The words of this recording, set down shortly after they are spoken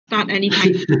start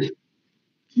anytime.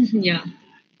 Yeah.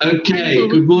 Okay,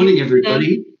 good morning,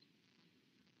 everybody.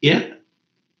 Yeah.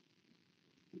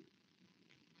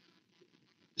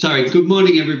 Sorry, good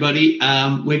morning, everybody.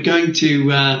 We're going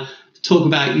to talk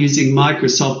about using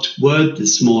Microsoft Word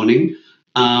this morning.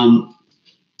 And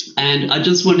I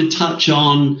just want to touch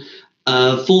on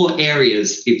 4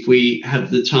 areas if we have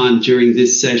the time during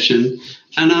this session.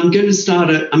 And I'm going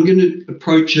to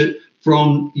approach it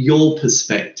from your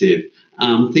perspective,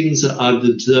 things that I've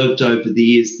observed over the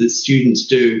years that students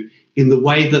do in the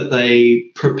way that they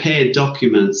prepare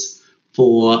documents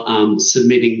for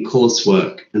submitting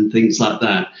coursework and things like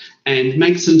that, and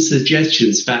make some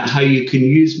suggestions about how you can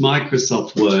use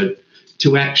Microsoft Word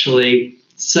to actually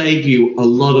save you a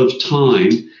lot of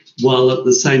time while at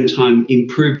the same time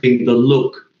improving the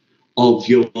look of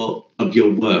your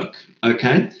work.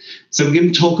 Okay, so we're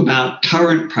going to talk about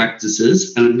current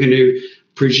practices, and I'm going to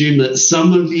presume that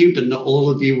some of you, but not all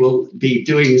of you, will be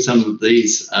doing some of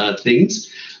these things.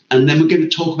 And then we're going to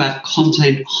talk about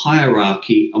content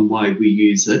hierarchy and why we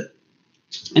use it.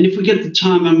 And if we get the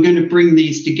time, I'm going to bring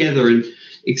these together and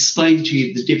explain to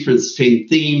you the difference between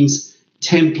themes,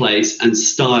 templates, and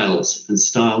styles and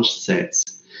style sets.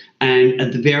 And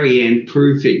at the very end,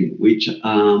 proofing, which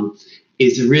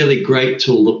is a really great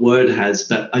tool that Word has,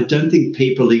 but I don't think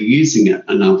people are using it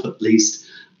enough, at least.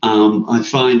 I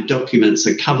find documents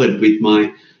are covered with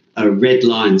my red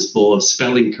lines for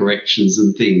spelling corrections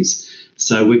and things.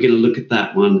 So we're going to look at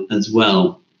that one as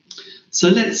well. So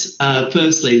let's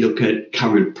firstly look at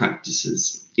current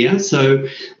practices. Yeah, so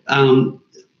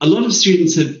a lot of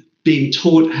students have been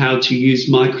taught how to use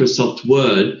Microsoft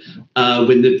Word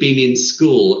when they've been in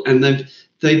school, and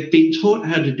they've been taught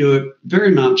how to do it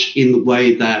very much in the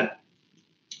way that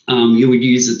you would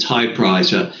use a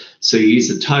typewriter. So you use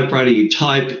a typewriter, you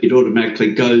type, it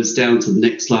automatically goes down to the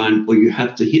next line, or you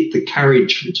have to hit the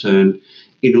carriage return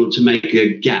in order to make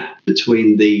a gap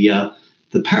between the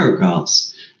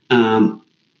paragraphs.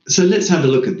 So let's have a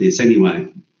look at this anyway.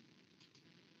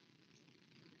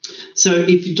 So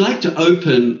if you'd like to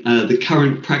open the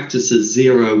current practices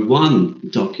 01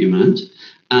 document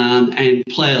and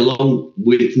play along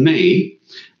with me,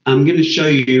 I'm going to show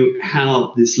you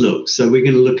how this looks. So we're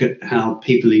going to look at how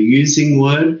people are using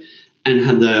Word and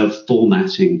how they're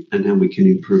formatting and how we can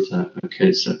improve that.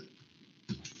 Okay, so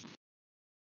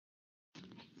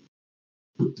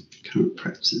current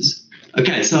practices.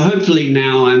 Okay, so hopefully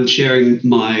now I'm sharing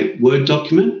my Word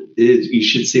document. You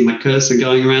should see my cursor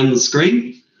going around the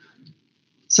screen.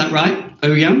 Is that right,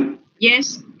 Young?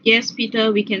 Yes,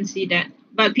 Peter, we can see that.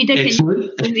 But Peter,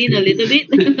 Excellent. Can you zoom in a little bit?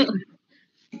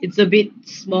 It's a bit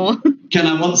small. Can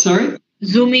I what, sorry?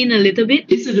 Zoom in a little bit.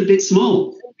 Is it a bit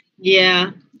small?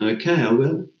 Yeah. Okay, I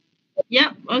will.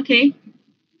 Yeah, okay.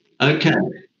 Okay.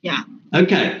 Yeah.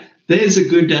 Okay, there's a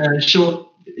good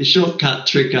shortcut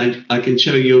trick I can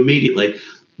show you immediately.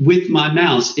 With my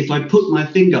mouse, if I put my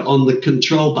finger on the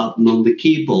control button on the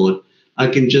keyboard, I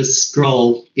can just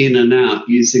scroll in and out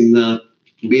using the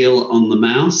wheel on the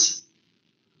mouse.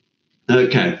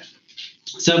 Okay,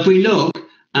 so if we look,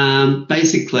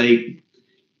 basically,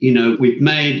 you know, we've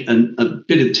made a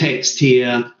bit of text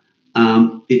here.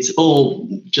 It's all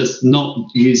just not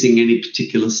using any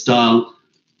particular style.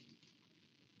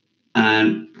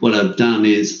 And what I've done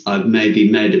is I've maybe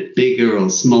made it bigger or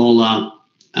smaller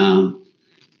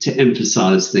to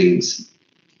emphasize things.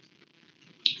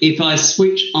 If I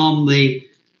switch on the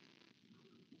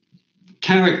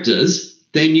characters,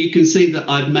 then you can see that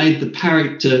I've made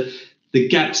the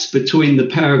gaps between the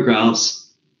paragraphs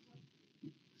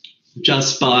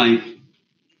just by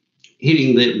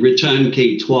hitting the return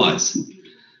key twice.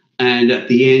 And at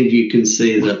the end, you can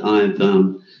see that I've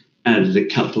added a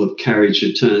couple of carriage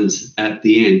returns at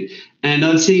the end. And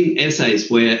I've seen essays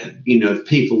where, you know, if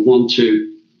people want to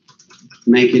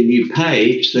make a new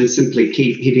page, they simply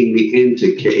keep hitting the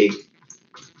enter key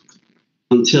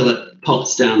until it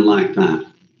pops down like that.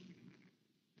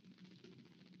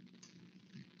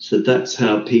 So that's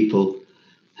how people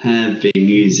have been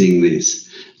using this.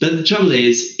 But the trouble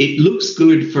is, it looks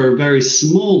good for a very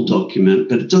small document,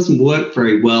 but it doesn't work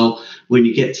very well when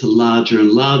you get to larger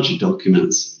and larger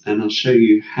documents. And I'll show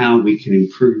you how we can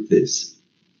improve this.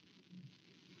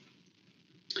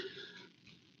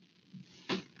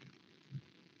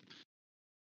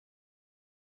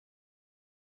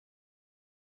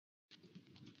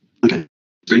 Okay,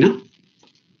 now.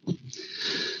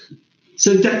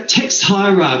 So that text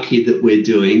hierarchy that we're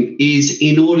doing is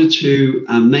in order to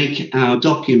make our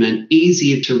document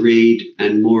easier to read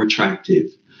and more attractive.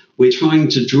 We're trying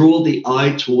to draw the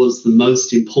eye towards the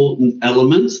most important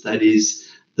elements, that is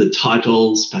the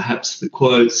titles, perhaps the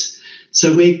quotes,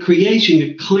 So we're creating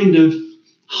a kind of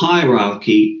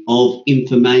hierarchy of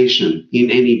information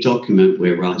in any document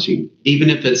we're writing, even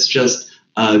if it's just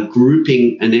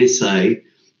grouping an essay,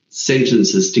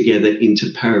 sentences together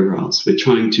into paragraphs. We're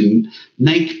trying to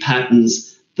make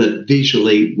patterns that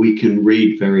visually we can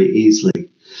read very easily.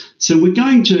 So we're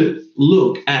going to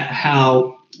look at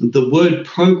how the word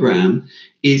program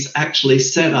is actually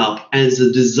set up as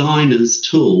a designer's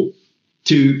tool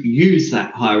to use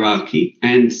that hierarchy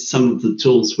and some of the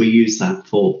tools we use that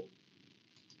for.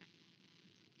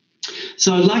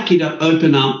 So I'd like you to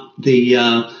open up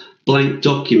the blank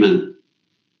document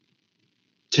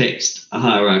text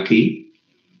hierarchy,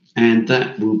 and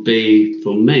that will be,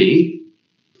 for me,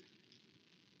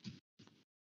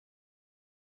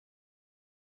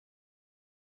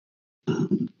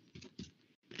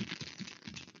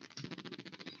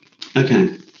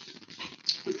 okay.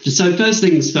 So first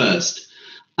things first,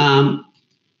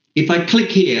 if I click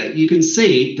here, you can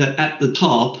see that at the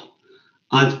top,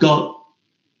 I've got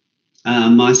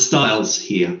my styles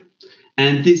here.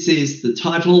 And this is the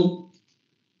title,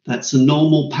 that's a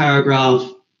normal paragraph,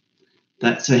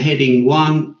 that's a heading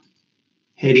 1,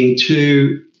 heading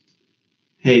 2,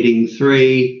 heading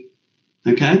 3,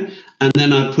 okay? And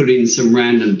then I put in some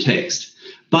random text.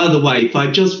 By the way, if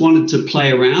I just wanted to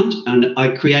play around, and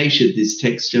I created this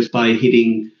text just by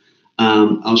hitting,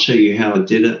 I'll show you how I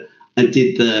did it. I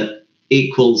did the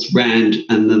equals rand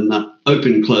and then the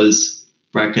open close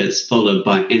brackets followed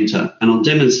by enter, and I'll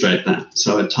demonstrate that.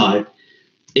 So I type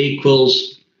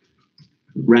equals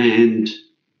rand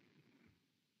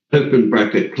open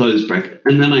bracket close bracket,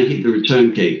 and then I hit the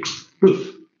return key,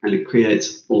 poof, and it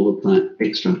creates all of that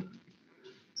extra.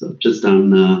 So I've just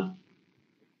done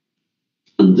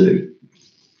undo.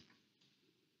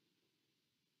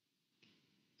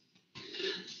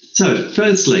 So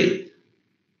firstly,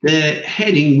 the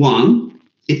heading 1,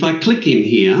 if I click in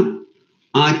here,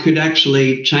 I could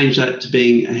actually change that to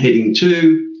being a heading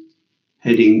 2,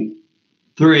 heading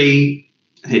 3,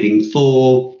 heading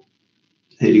 4,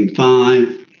 heading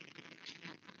 5.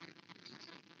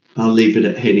 I'll leave it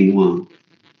at heading 1.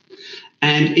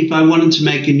 And if I wanted to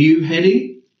make a new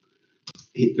heading,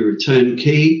 hit the return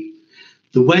key.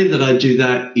 The way that I do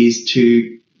that is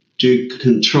to do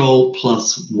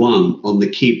Control+1 on the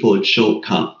keyboard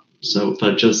shortcut. So if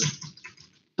I just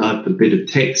type a bit of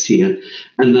text here,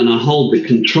 and then I hold the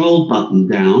Control button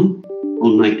down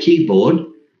on my keyboard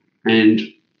and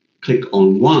click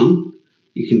on 1,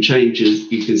 you can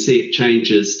see it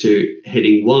changes to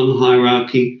heading 1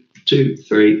 hierarchy, 2,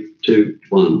 3, 2,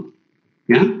 1.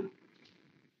 Yeah?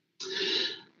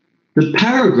 The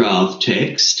paragraph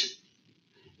text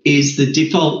is the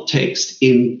default text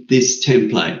in this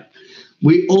template.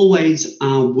 We always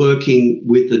are working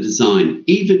with the design.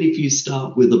 Even if you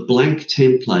start with a blank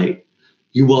template,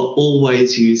 you are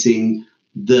always using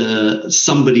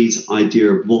somebody's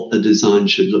idea of what the design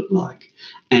should look like.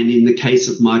 And in the case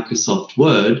of Microsoft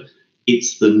Word,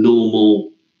 it's the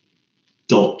normal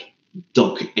docx,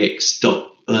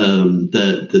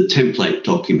 the template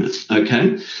document,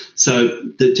 okay? So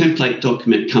the template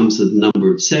document comes with a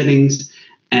number of settings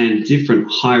and different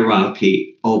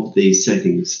hierarchy of these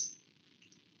settings.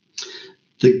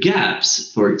 The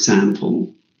gaps, for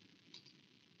example,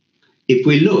 if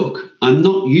we look, I'm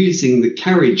not using the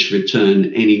carriage return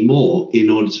anymore in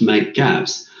order to make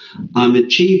gaps. I'm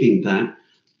achieving that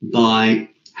by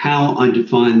how I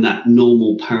define that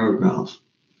normal paragraph.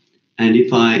 And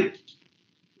if I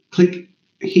click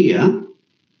here,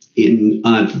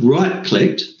 I've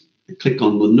right-clicked, I click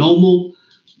on the normal,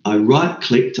 I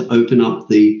right-click to open up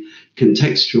the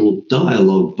contextual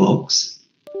dialog box.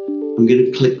 I'm going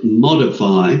to click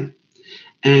modify,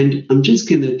 and I'm just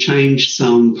going to change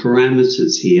some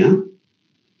parameters here.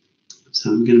 So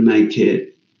I'm going to make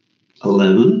it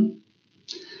 11,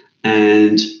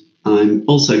 and I'm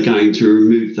also going to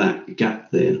remove that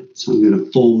gap there. So I'm going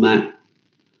to format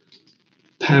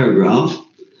paragraph.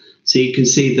 So you can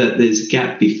see that there's a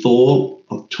gap before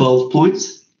of 12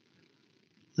 points.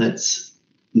 Let's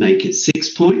make it 6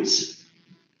 points.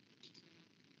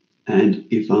 And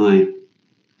if I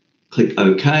click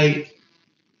OK,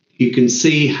 you can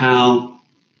see how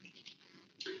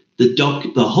the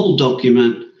whole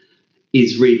document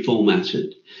is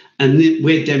reformatted. And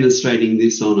we're demonstrating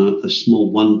this on a small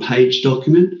one-page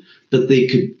document, but they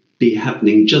could be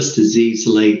happening just as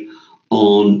easily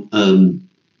on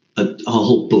a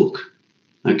whole book,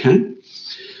 okay?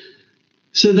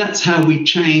 So that's how we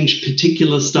change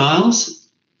particular styles.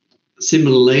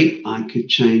 Similarly, I could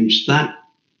change that,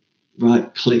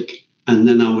 right-click, and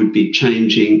then I would be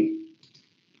changing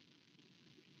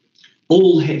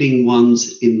all heading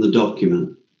 1s in the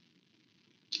document.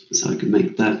 So I can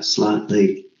make that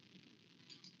slightly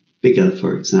bigger,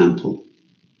 for example.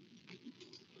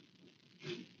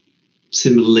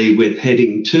 Similarly with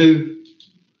heading 2,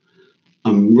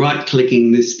 I'm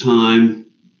right-clicking this time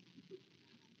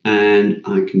and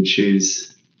I can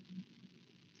choose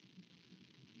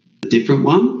a different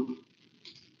one.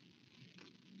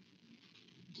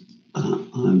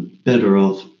 I'm better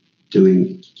off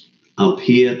doing up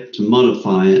here to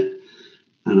modify it,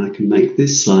 and I can make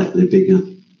this slightly bigger.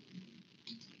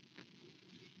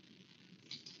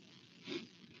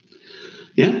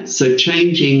 Yeah, so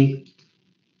changing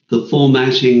the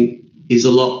formatting is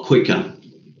a lot quicker.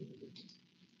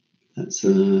 That's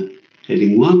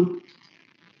heading 1.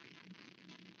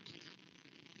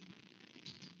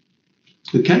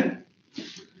 Okay,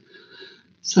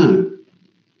 so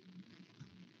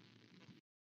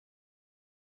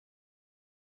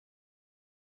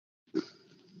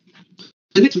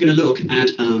next we're going to look at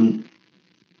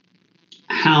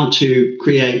how to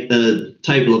create a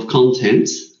table of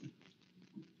contents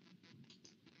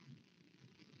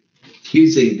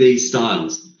using these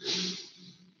styles.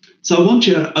 So I want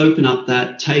you to open up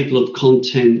that table of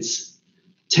contents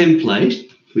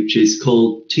template, which is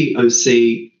called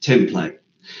TOC template.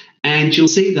 And you'll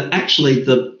see that actually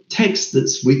the text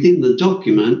that's within the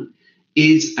document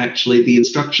is actually the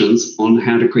instructions on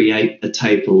how to create a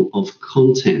table of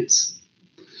contents.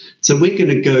 So we're going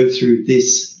to go through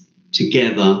this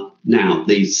together now,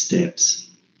 these steps.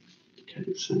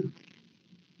 Okay, so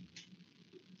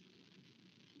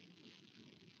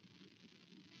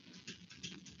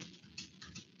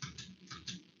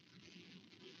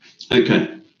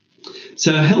okay,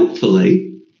 so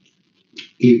helpfully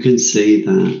you can see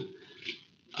that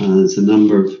there's a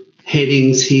number of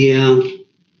headings here.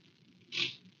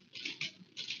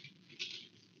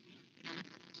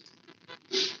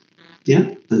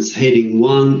 Yeah, that's heading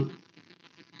 1.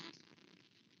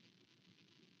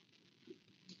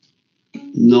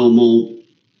 Normal,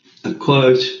 a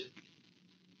quote.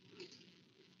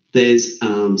 There's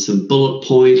some bullet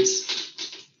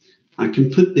points. I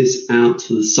can put this out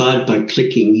to the side by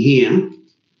clicking here.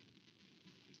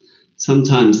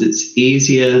 Sometimes it's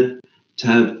easier to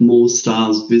have more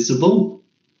styles visible.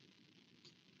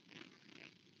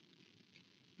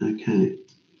 Okay,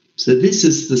 so this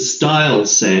is the style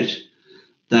set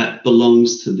that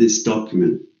belongs to this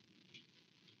document.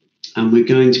 And we're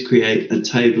going to create a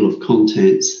table of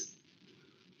contents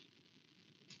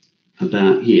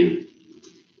about here.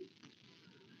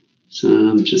 So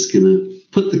I'm just going to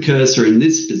put the cursor in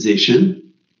this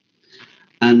position,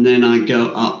 and then I go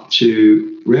up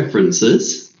to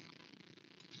references.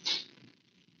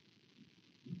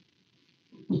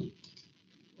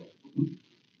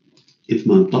 If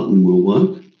my button will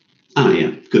work. Oh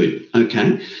yeah, good,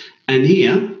 okay. And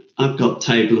here I've got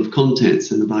table of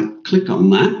contents, and if I click on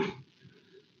that,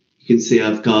 you can see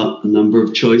I've got a number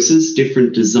of choices,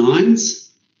 different designs.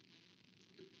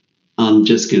 I'm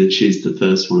just going to choose the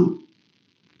first one.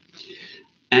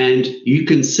 And you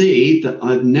can see that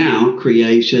I've now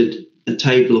created a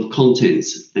table of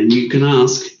contents, and you can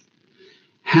ask,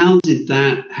 how did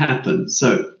that happen?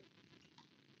 So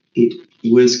it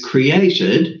was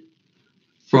created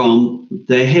from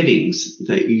the headings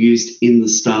that you used in the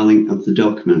styling of the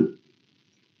document.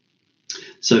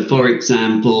 So for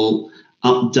example,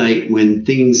 update when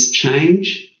things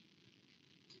change.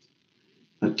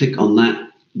 If I click on that,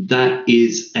 that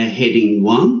is a heading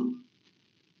 1.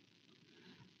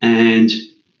 And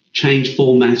change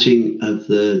formatting of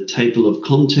the table of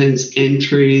contents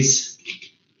entries.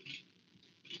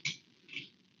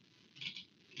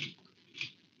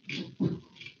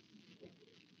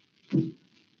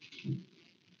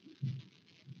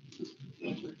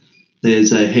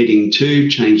 There's a heading 2,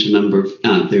 change the number of,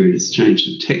 there it is, change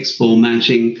the text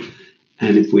formatting.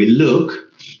 And if we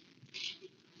look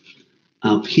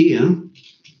up here,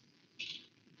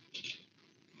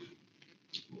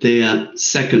 they are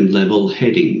second level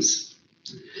headings.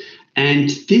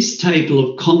 And this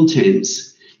table of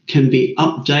contents can be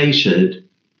updated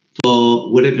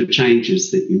for whatever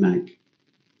changes that you make.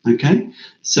 Okay,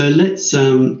 so let's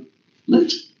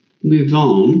move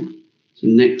on to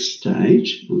the next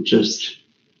stage. We'll just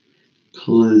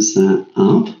close that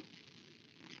up.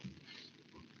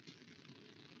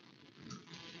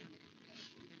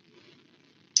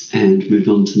 And move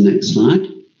on to the next slide.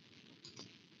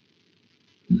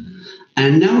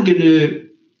 And now we're going to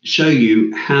show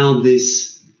you how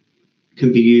this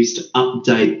can be used to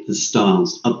update the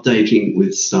styles, updating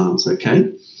with styles,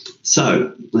 okay?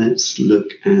 So let's look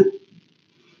at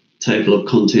table of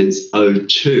contents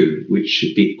 02, which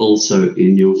should be also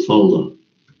in your folder.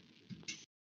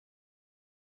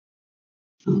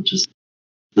 I'll just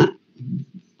that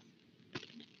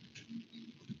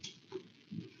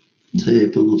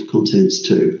table of contents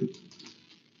 2.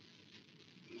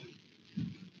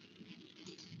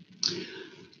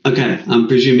 Okay, I'm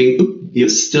presuming you're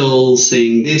still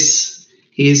seeing this.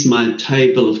 Here's my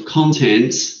table of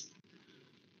contents.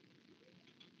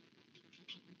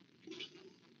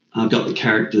 I've got the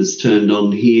characters turned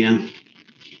on here,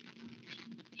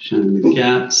 showing the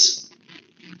gaps.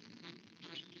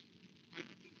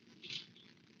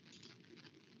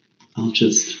 I'll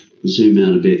just zoom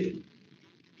out a bit.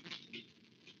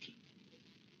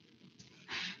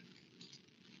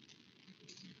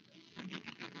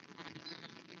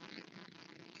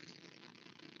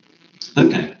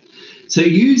 Okay, so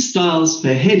use styles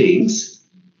for headings.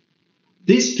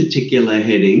 This particular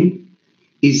heading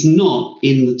is not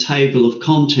in the table of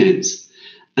contents.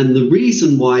 And the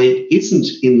reason why it isn't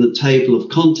in the table of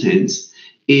contents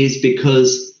is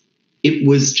because it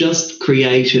was just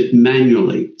created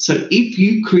manually. So if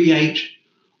you create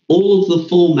all of the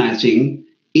formatting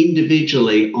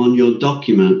individually on your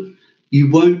document, you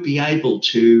won't be able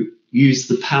to use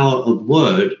the power of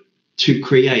Word to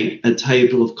create a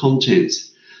table of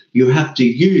contents. You have to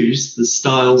use the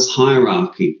styles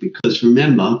hierarchy, because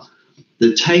remember,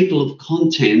 the table of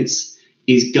contents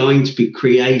is going to be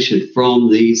created from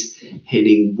these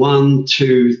heading 1,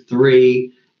 2,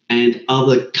 3, and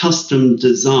other custom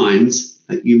designs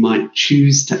that you might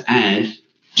choose to add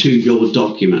to your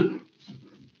document.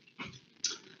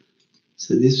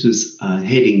 So this was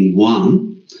heading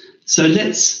 1. So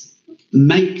let's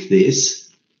make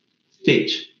this fit.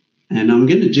 And I'm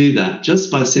going to do that just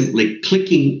by simply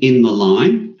clicking in the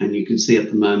line. And you can see at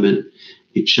the moment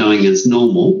it's showing as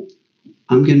normal.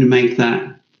 I'm going to make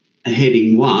that a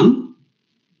heading 1.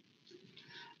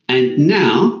 And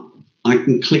now I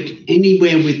can click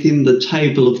anywhere within the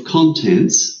table of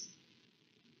contents.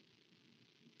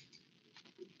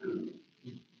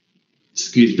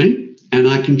 Excuse me. And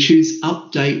I can choose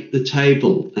update the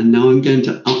table. And now I'm going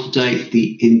to update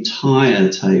the entire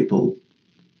table.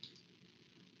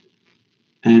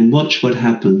 And watch what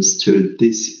happens to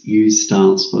this use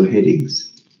styles for headings.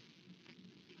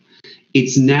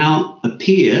 It's now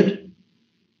appeared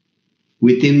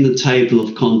within the table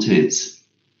of contents.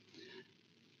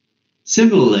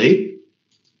 Similarly,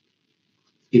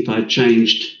 if I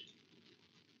changed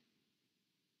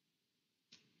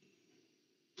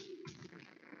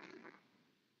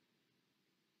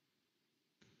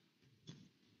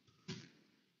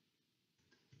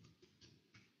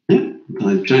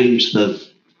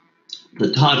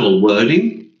the title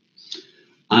wording,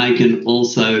 I can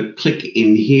also click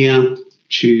in here,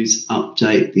 choose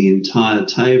update the entire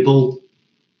table,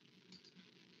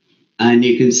 and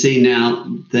you can see now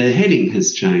the heading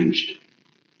has changed.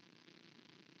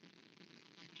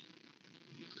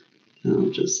 I'll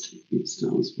just use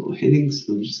styles for headings.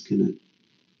 I'm just going to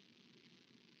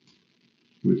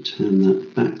return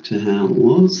that back to how it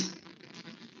was.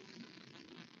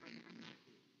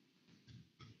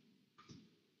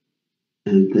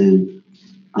 And then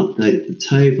update the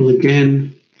table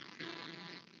again.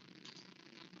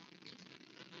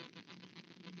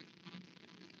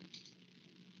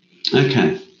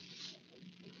 Okay.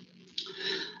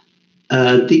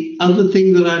 The other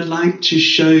thing that I'd like to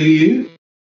show you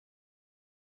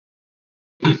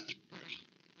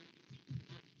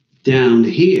down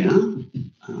here,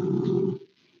 I'm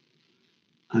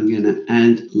going to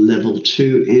add level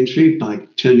 2 entry by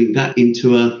turning that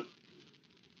into a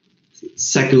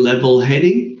second level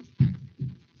heading.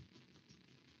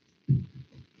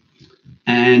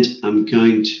 And I'm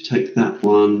going to take that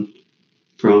one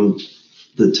from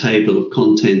the table of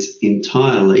contents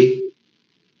entirely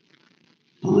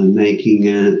by making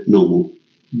it normal.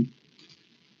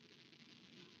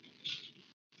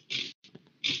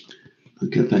 I'll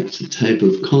go back to the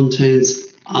table of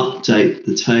contents, update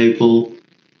the table,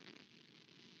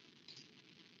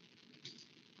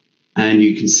 and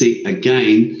you can see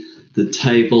again the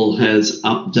table has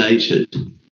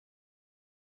updated.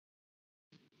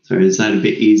 So is that a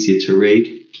bit easier to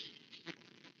read?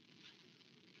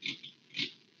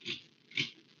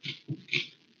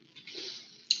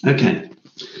 Okay,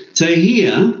 so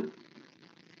here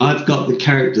I've got the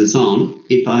characters on.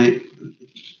 If I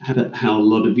have it how a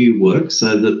lot of you work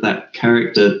so that that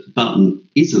character button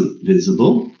isn't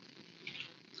visible,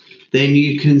 then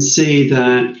you can see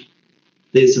that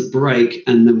there's a break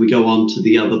and then we go on to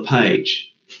the other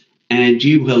page. And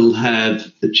you will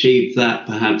have achieved that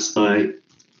perhaps by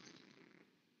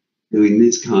doing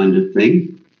this kind of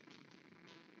thing.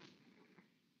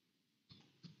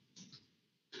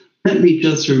 Let me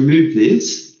just remove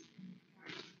this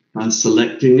by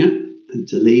selecting it and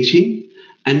deleting.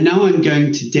 And now I'm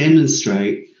going to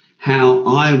demonstrate how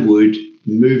I would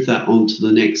move that onto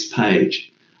the next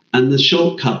page. And the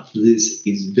shortcut for this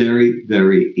is very,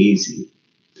 very easy.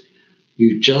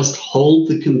 You just hold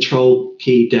the Control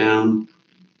key down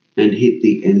and hit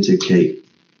the Enter key.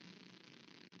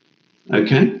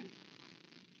 Okay?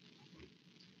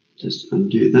 Just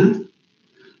undo that.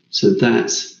 So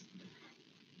that's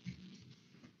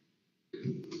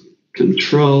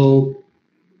Control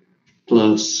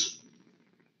plus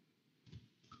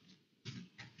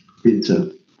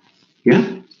Enter.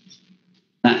 Yeah?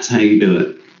 That's how you do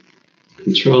it.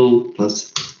 Control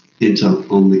plus Enter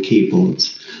on the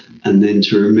keyboards. And then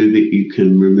to remove it, you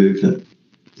can remove it.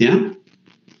 Yeah?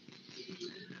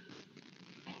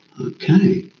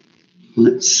 Okay.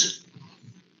 Let's...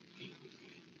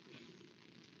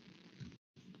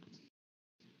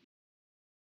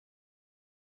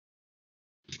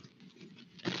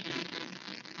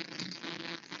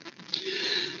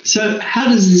 So how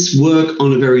does this work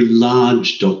on a very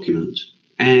large document?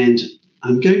 And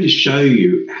I'm going to show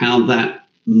you how that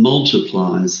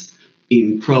multiplies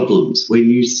in problems. When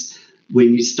you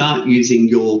start using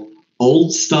your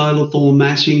old style of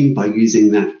formatting by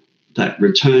using that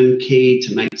return key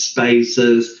to make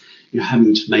spaces, you're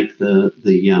having to make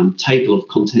the table of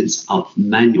contents up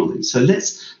manually. So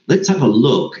let's have a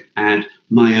look at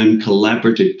my own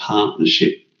collaborative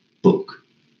partnership book.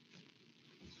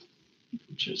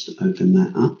 Just open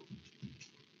that up.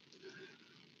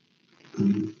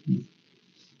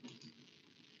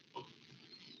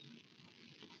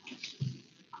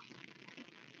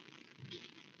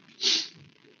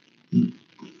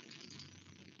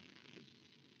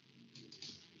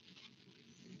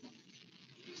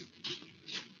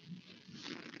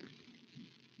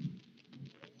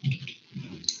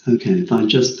 Okay, if I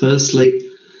just firstly,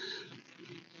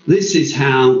 this is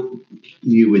how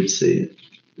you would see it.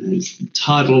 There's the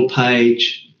title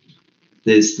page,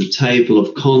 there's the table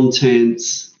of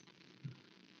contents.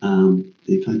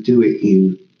 If I do it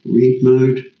in read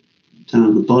mode, down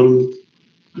at the bottom,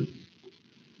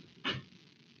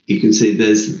 you can see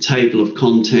there's the table of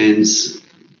contents.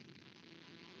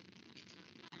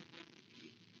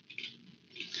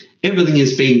 Everything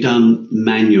is being done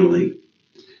manually.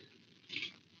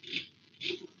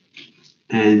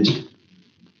 And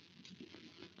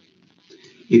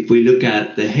if we look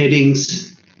at the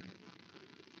headings,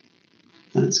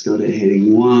 that's got a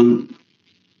heading 1.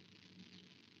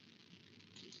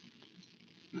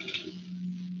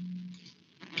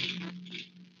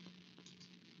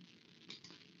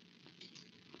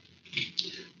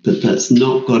 But that's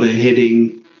not got a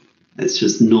heading, that's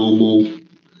just normal.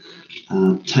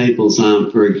 Tables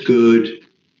aren't very good.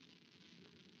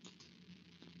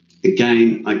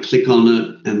 Again, I click on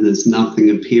it and there's nothing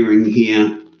appearing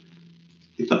here.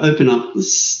 If I open up the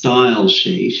style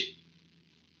sheet,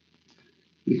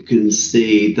 you can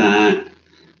see that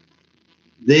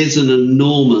there's an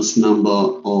enormous number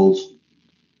of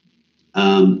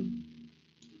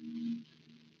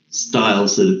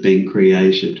styles that have been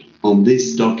created on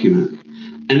this document.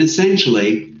 And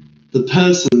essentially, the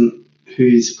person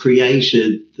who's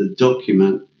created the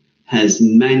document has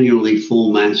manually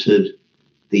formatted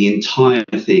the entire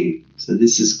thing. So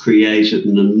this has created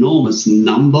an enormous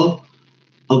number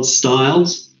of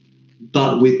styles,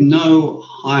 but with no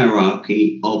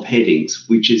hierarchy of headings,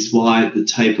 which is why the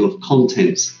table of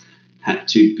contents had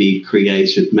to be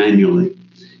created manually.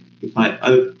 If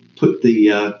I put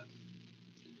the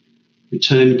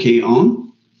return key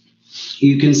on,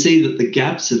 you can see that the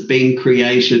gaps have been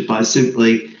created by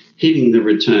simply hitting the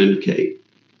return key.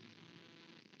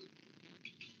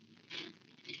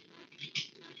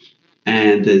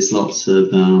 And there's lots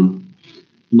of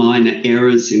minor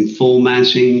errors in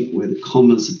formatting where the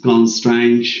commas have gone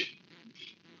strange.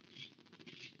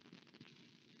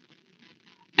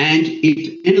 And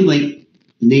if anything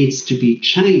needs to be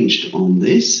changed on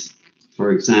this,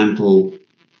 for example,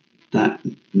 that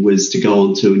was to go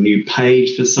onto a new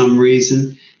page for some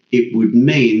reason, it would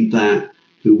mean that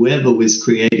whoever was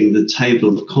creating the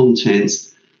table of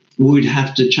contents would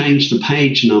have to change the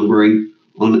page numbering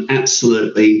on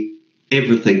absolutely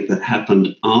everything that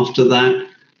happened after that.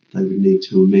 They would need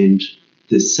to amend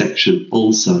this section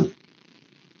also.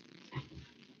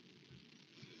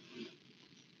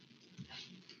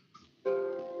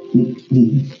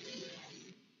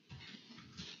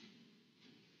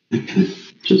 Okay,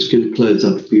 just going to close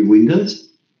up a few windows.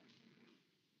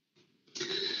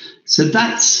 So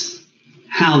that's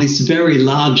how this very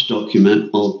large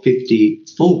document of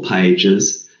 54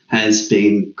 pages has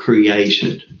been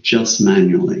created just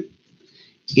manually.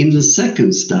 In the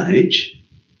second stage,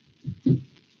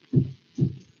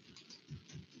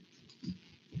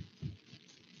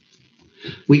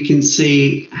 we can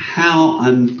see how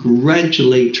I'm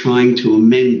gradually trying to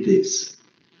amend this.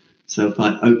 So if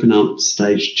I open up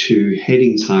stage 2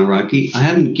 headings hierarchy, I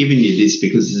haven't given you this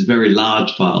because it's a very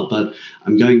large file, but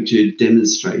I'm going to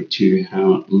demonstrate to you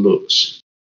how it looks.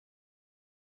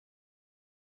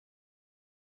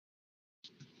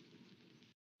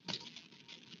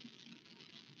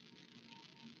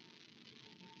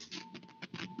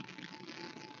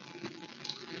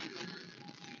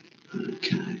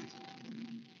 Okay,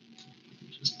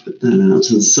 just put that out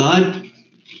to the side.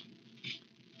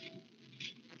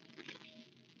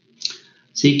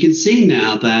 So you can see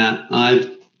now that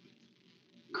I've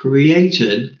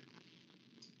created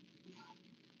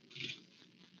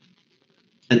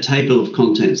a table of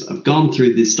contents. I've gone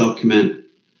through this document.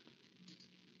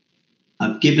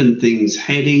 I've given things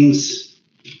headings.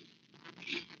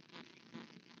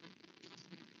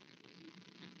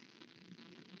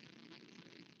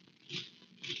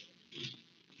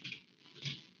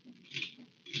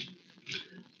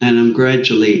 And I'm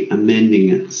gradually amending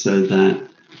it so that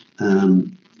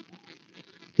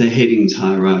the headings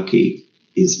hierarchy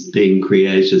is being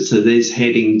created. So there's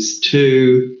headings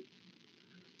 2,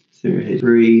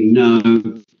 3,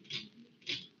 no.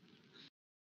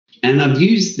 And I've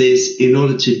used this in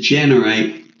order to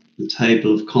generate the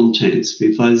table of contents.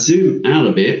 If I zoom out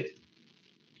a bit,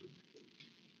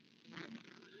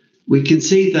 we can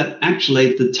see that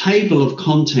actually the table of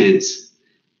contents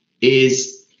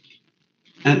is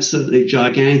absolutely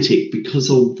gigantic,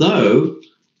 because although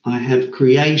I have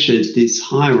created this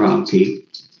hierarchy,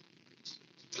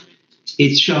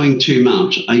 it's showing too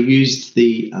much. I used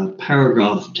the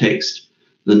paragraph text,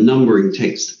 the numbering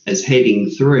text, as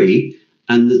heading 3,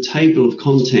 and the table of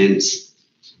contents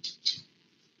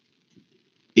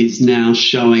is now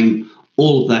showing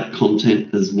all of that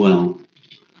content as well.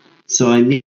 So I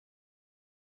need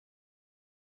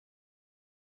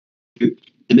to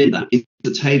amend that.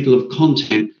 The table of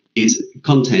contents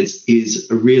is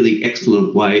a really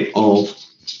excellent way of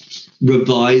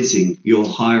revising your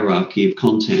hierarchy of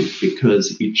content,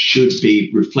 because it should be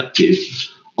reflective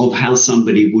of how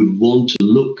somebody would want to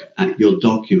look at your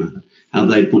document, how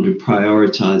they want to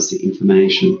prioritize the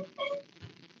information.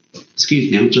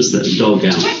 Excuse me, I'll just let the dog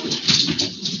out.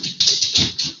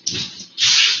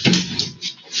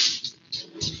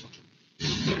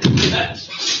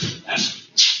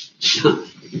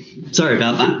 Sorry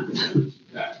about that.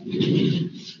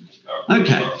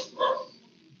 Okay,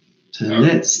 so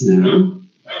let's now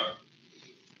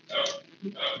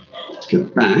go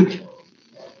back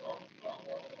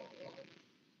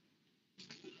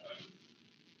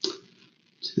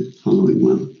to the following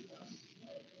one.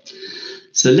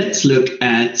 So let's look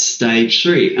at stage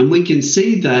 3, and we can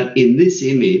see that in this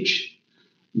image,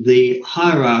 the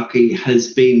hierarchy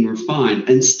has been refined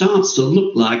and starts to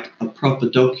look like a proper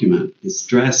document. It's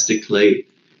drastically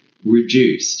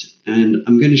reduced, and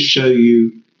I'm going to show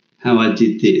you how I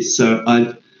did this. So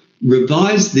I've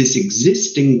revised this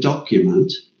existing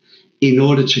document in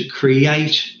order to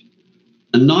create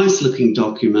a nice looking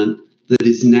document that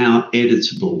is now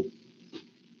editable.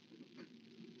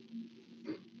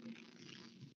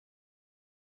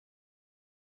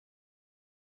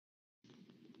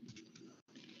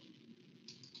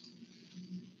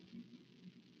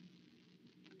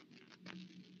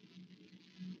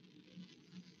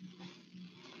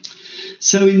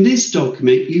 So in this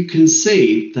document, you can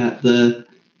see that the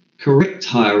correct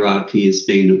hierarchy is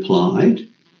being applied.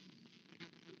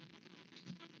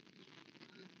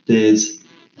 There's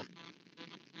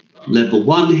level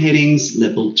 1 headings,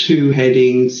 level 2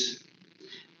 headings,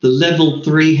 the level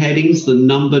 3 headings, the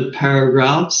numbered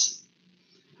paragraphs.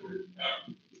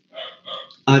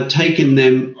 I've taken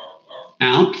them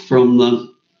out from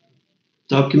the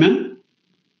document,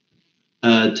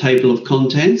 table of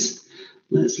contents.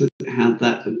 Let's look at how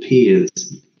that appears.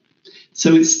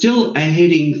 So it's still a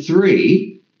heading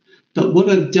 3, but what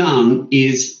I've done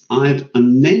is I've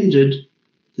amended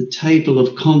the table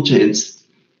of contents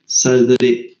so that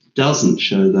it doesn't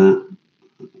show that.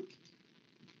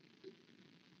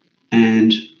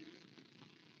 And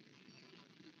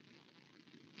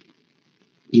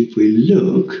if we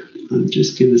look, I'm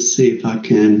just going to see if I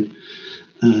can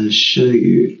show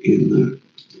you in the...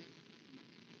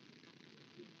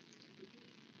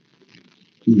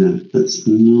 No, that's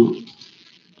not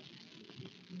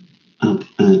up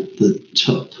at the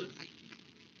top.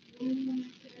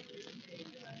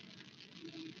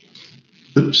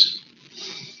 Oops.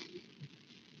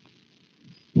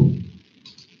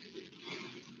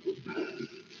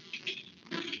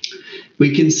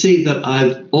 We can see that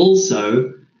I've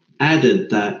also added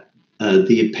that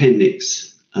the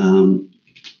appendix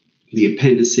the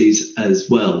appendices as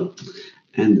well.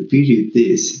 And the beauty of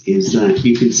this is that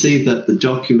you can see that the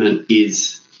document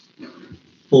is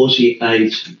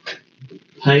 48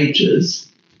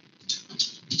 pages.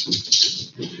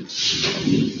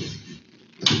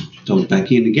 Dog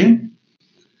back in again.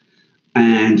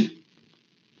 And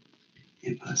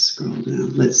if I scroll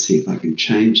down, let's see if I can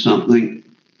change something.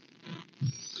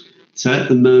 So at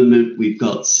the moment, we've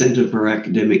got Centre for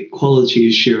Academic Quality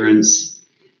Assurance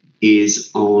is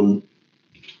on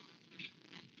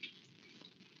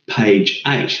page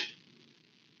 8.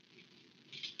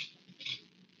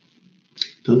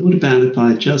 But what about if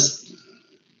I just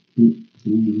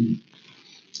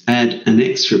add an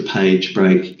extra page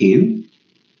break in?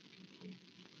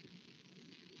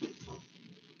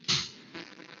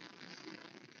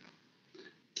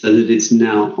 So that it's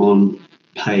now on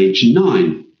page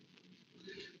 9.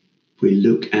 We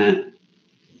look at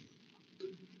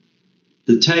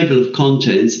the table of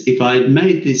contents. If I had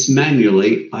made this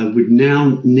manually, I would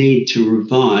now need to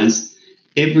revise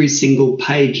every single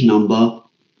page number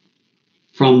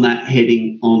from that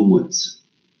heading onwards.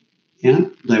 Yeah,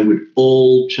 they would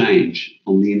all change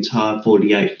on the entire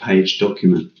 48-page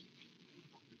document.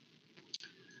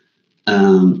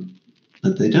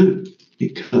 But they don't,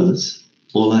 because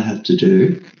all I have to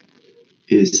do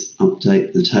is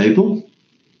update the table.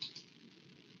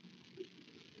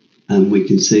 And we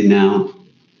can see now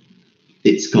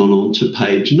it's gone on to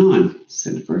page 9,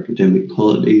 Centre for Academic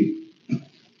Quality.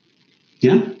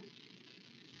 Yeah.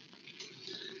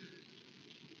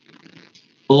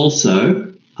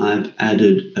 Also, I've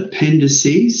added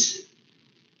appendices.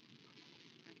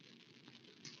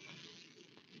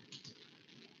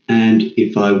 And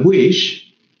if I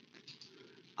wish,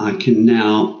 I can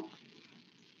now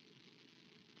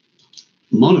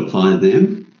modify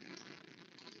them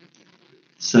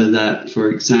so that, for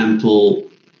example,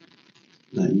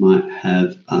 they might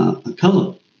have a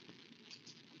colour.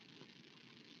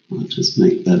 I'll just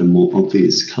make that a more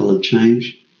obvious colour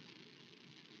change.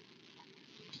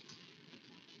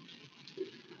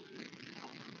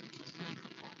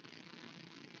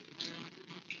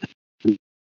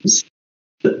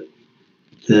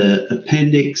 The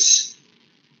appendix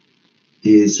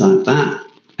is like that,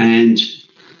 and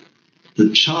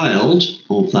the child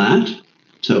of that,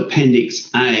 so appendix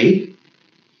A,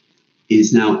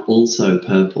 is now also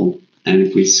purple. And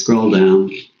if we scroll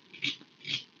down,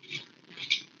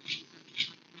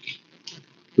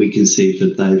 we can see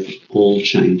that they've all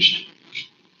changed.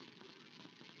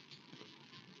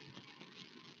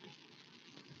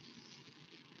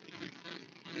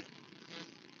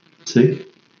 See?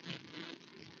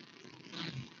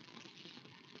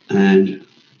 And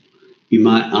you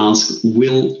might ask,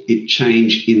 will it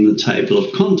change in the table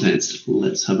of contents? Well,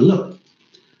 let's have a look.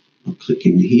 I'll click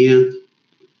in here,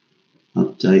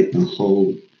 update the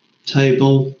whole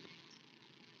table.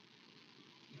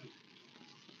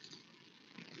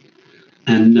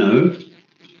 And no,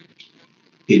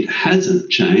 it hasn't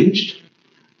changed.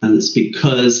 And it's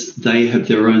because they have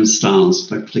their own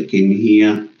styles. If I click in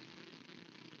here,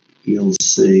 you'll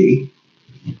see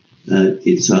that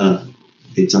it's a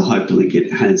hyperlink.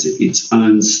 It has its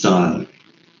own style.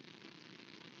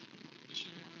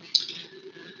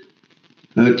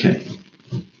 Okay,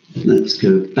 let's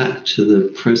go back to the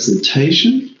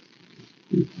presentation.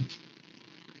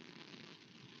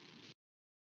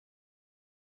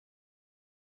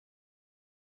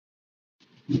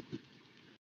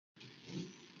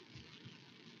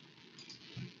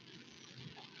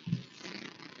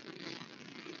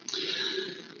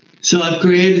 So I've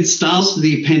created styles for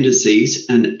the appendices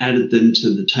and added them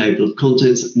to the table of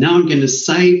contents. Now I'm going to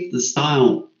save the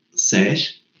style set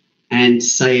and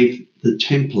save the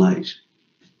template.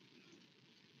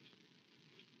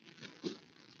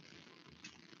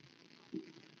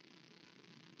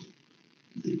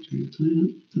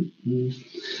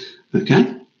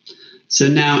 Okay, so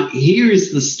now here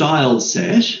is the style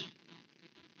set.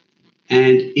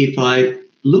 And if I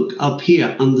look up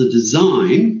here under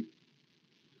design,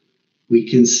 we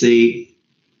can see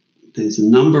there's a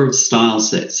number of style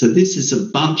sets. So this is a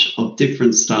bunch of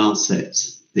different style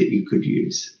sets that you could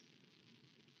use.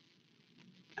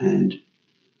 And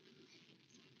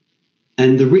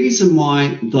the reason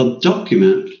why the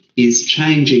document is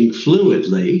changing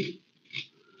fluidly,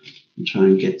 I'll try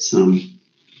and get some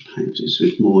pages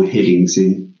with more headings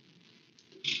in.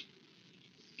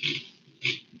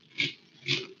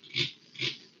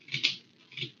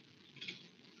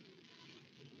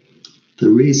 The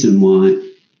reason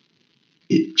why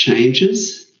it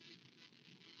changes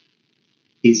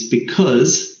is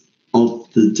because of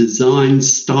the design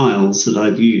styles that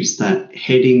I've used, that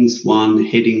headings 1,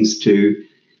 headings 2,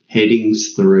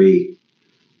 headings 3,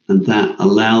 and that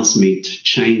allows me to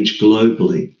change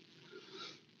globally.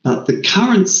 But the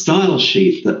current style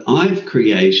sheet that I've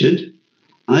created,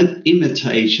 I've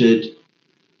imitated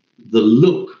the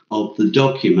look of the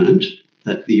document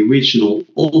that the original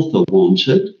author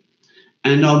wanted,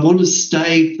 and I want to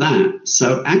save that.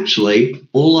 So actually,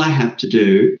 all I have to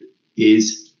do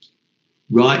is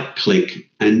right-click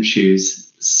and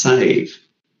choose Save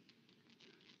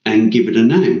and give it a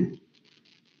name.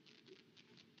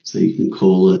 So you can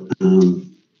call it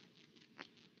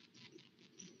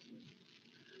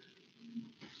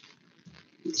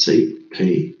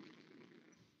CP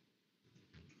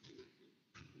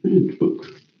Handbook.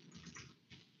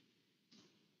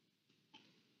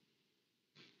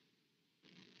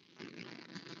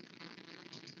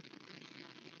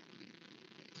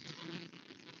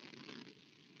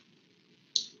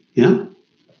 Yeah,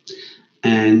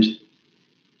 and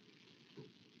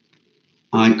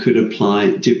I could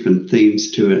apply different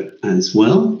themes to it as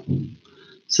well.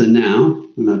 So now,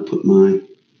 when I put my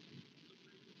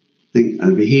thing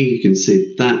over here, you can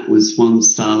see that was one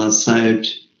style I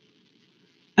saved,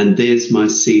 and there's my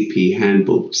CP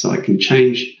handbook. So I can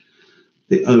change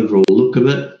the overall look of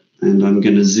it, and I'm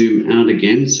going to zoom out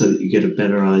again so that you get a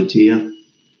better idea.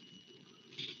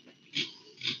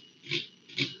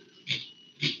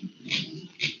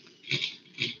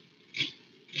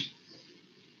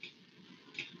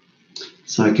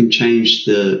 So I can change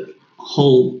the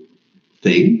whole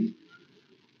thing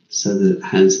so that it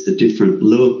has a different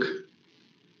look.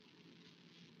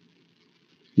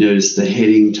 Notice the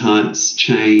heading types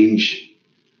change,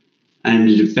 and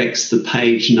it affects the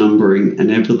page numbering and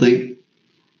everything.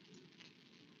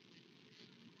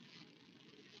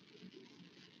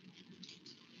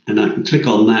 And I can click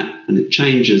on that and it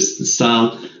changes the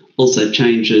style, also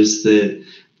changes the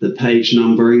page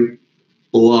numbering,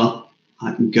 or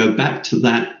I can go back to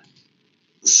that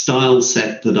style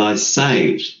set that I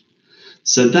saved.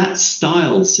 So that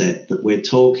style set that we're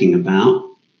talking about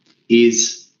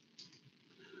is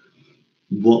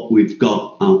what we've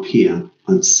got up here.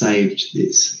 I've saved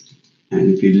this.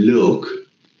 And if you look,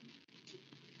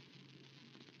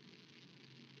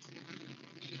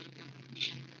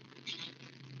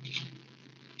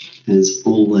 there's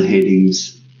all the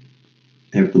headings,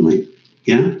 everything,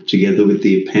 yeah, together with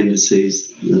the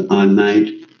appendices that I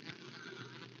made.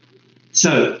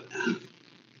 So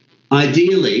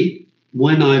ideally,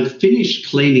 when I've finished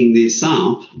cleaning this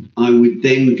up, I would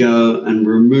then go and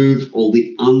remove all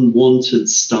the unwanted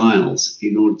styles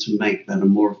in order to make that a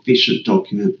more efficient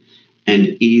document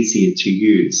and easier to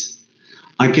use.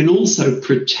 I can also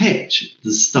protect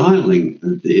the styling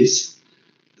of this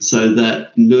so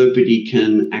that nobody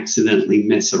can accidentally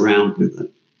mess around with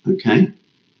it, okay?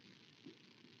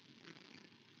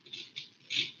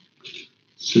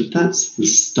 So that's the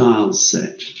style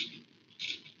set.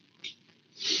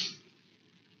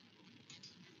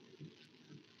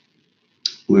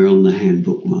 We're on the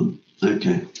handbook one,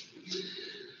 okay.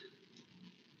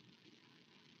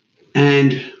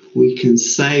 And we can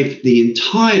save the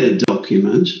entire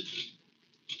document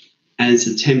as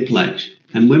a template.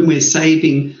 And when we're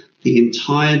saving the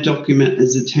entire document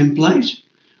as a template,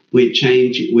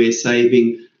 we're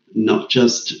saving not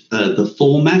just the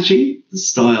formatting, the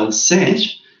style set,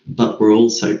 but we're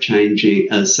also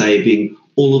saving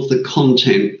all of the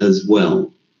content as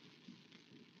well.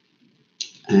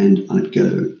 And I'd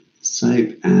go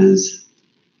save as,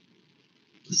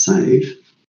 save.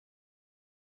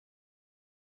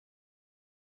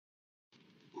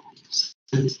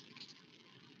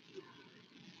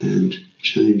 And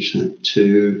change that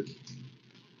to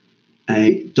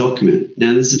a document.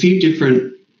 Now there's a few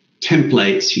different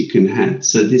templates you can have.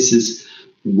 So this is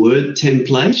Word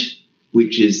template,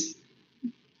 which is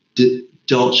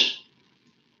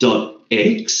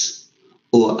 .x,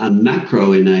 or a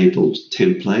macro-enabled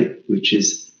template, which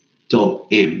is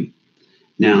 .m.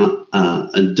 Now, a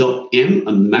 .m,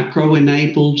 a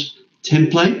macro-enabled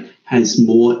template, has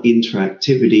more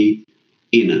interactivity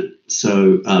in it.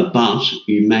 So, but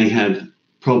you may have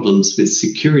problems with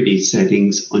security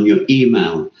settings on your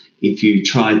email if you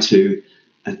try to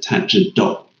attach a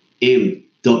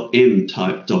 .m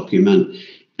type document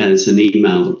as an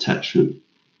email attachment.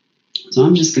 So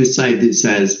I'm just going to save this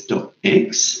as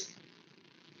 .x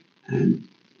and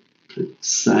click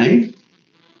Save.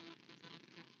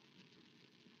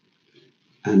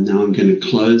 And now I'm going to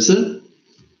close it.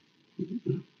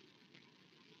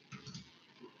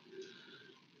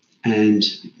 And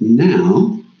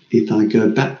now, if I go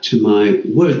back to my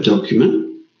Word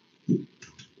document,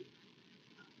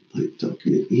 my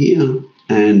document here,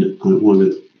 and I want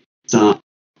to start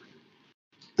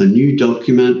a new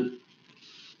document.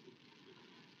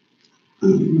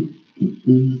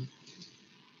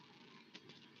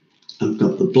 I've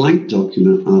got the blank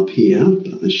document up here,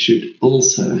 but I should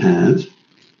also have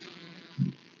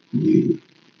new.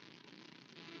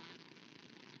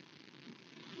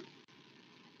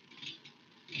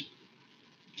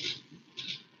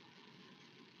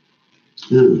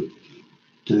 No,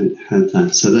 don't have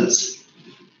that. So that's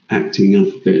acting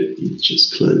up a bit. Let's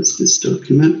just close this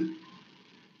document.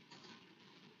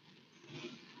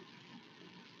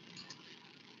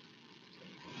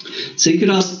 So you could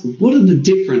ask, what are the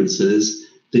differences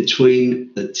between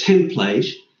a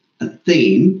template, a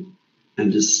theme,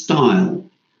 and a style?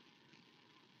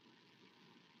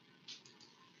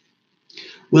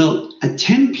 Well, a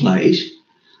template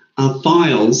are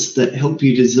files that help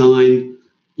you design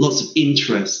lots of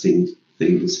interesting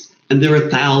things. And there are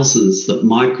thousands that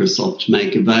Microsoft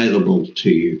make available to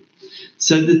you.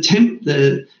 So the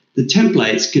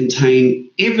templates contain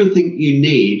everything you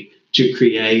need to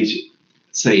create,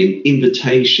 say, an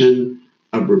invitation,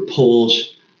 a report,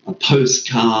 a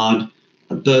postcard,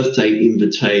 a birthday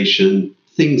invitation,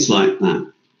 things like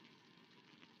that.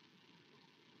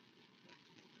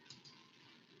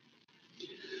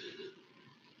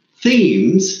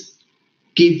 Themes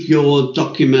give your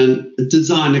document a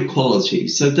designer quality.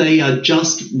 So they are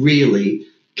just really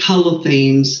color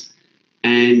themes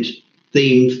and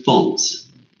themed fonts,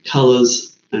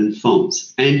 colors and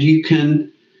fonts. And you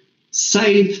can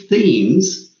save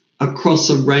themes across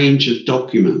a range of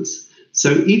documents. So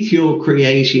if you're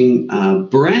creating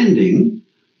branding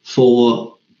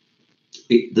for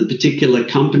the particular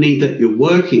company that you're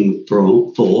working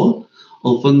for,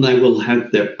 often they will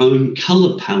have their own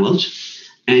color palette,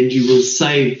 and you will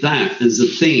save that as a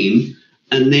theme,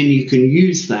 and then you can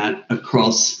use that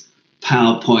across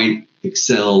PowerPoint,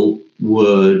 Excel,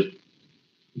 Word,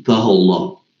 the whole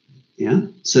lot. Yeah.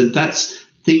 So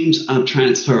themes are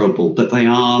transferable, but they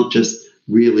are just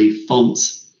really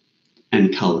fonts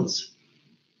and colors.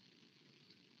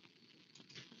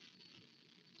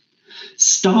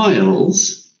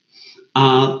 Styles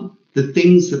are the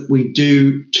things that we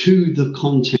do to the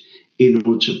content in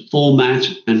order to format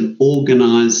and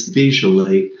organize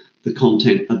visually the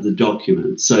content of the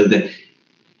document. So the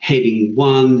heading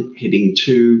 1, heading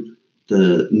 2,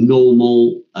 the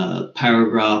normal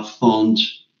paragraph font,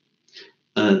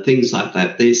 things like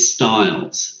that, they're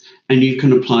styles. And you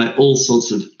can apply all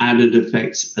sorts of added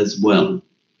effects as well.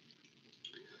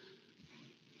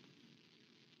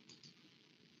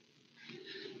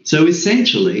 So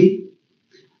essentially,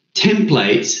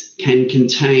 templates can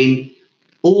contain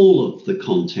all of the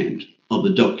content of a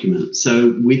document.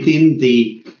 So within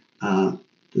the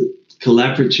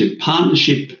collaborative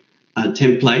partnership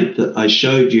template that I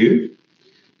showed you,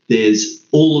 there's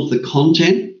all of the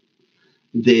content,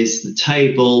 there's the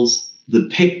tables, the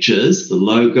pictures, the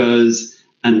logos,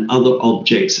 and other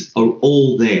objects are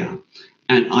all there.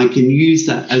 And I can use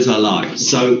that as I like.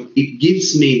 So it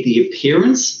gives me the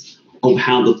appearance of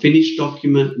how the finished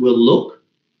document will look.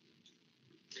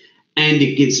 And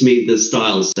it gives me the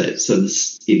style sets. So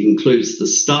it includes the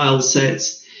style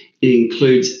sets. It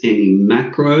includes any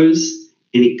macros,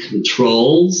 any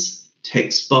controls,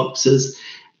 text boxes,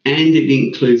 and it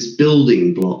includes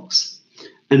building blocks.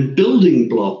 And building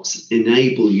blocks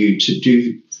enable you to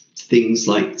do things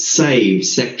like save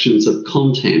sections of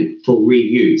content for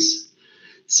reuse.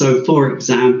 So, for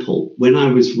example, when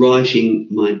I was writing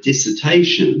my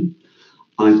dissertation,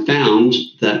 I found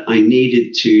that I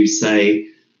needed to, say,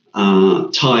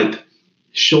 type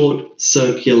short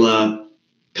circular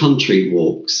country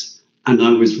walks. And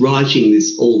I was writing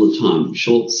this all the time,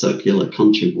 short circular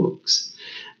country walks.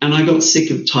 And I got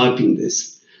sick of typing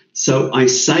this. So I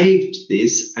saved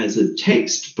this as a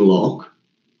text block,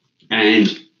 and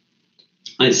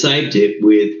I saved it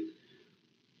with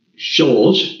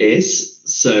short S,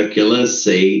 circular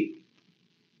C,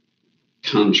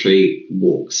 country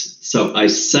walks. So I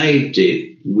saved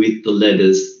it with the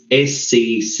letters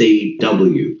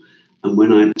SCCW. And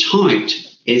when I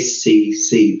typed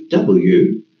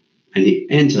SCCW and hit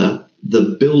enter,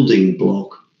 the building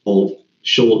block of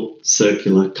short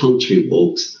circular country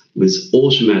walks was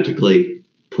automatically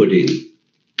put in.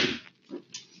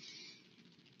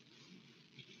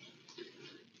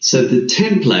 So the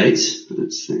templates,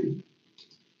 let's see,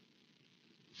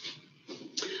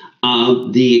 are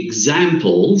the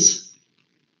examples.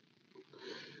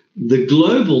 The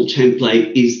global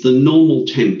template is the normal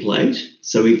template.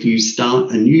 So if you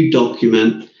start a new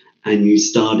document and you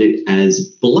start it as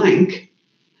blank,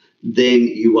 then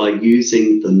you are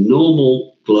using the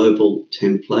normal global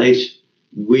template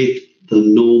with the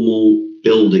normal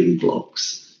building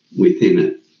blocks within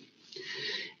it.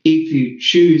 if you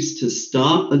choose to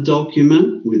start a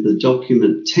document with a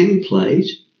document template,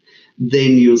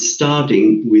 then you're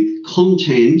starting with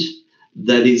content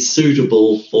that is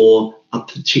suitable for a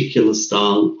particular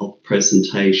style of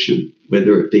presentation,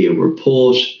 whether it be a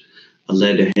report, a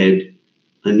letterhead,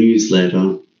 a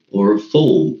newsletter, or a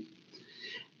form.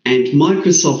 And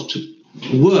Microsoft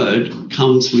Word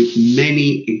comes with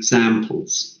many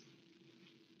examples.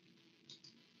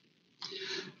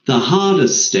 The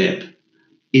hardest step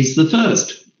is the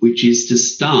first, which is to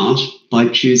start by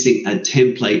choosing a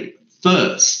template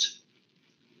first.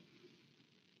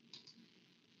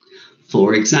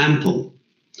 For example,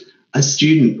 a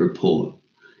student report.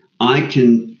 I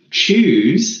can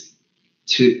choose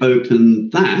to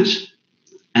open that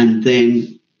and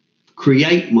then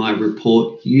create my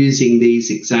report using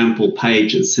these example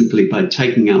pages simply by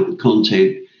taking out the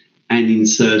content and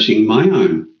inserting my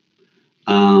own.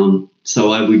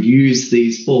 So I would use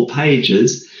these 4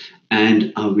 pages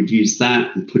and I would use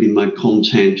that and put in my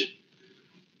content,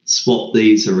 swap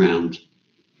these around.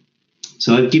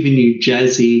 So I've given you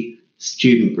Jazzy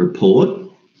student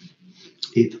report.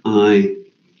 If I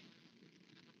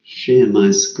share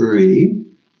my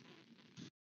screen,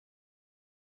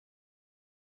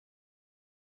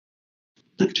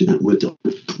 back to that Word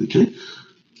document, okay.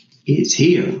 It's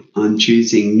here. I'm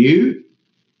choosing new,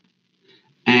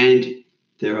 and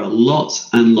there are lots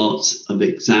and lots of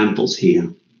examples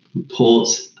here,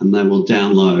 reports, and they will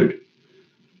download.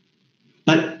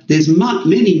 But there's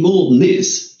many more than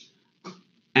this,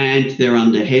 and they're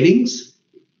under headings,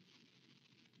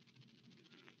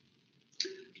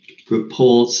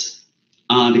 reports,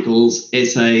 articles,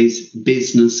 essays,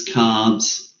 business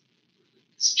cards,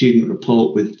 student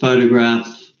report with photograph,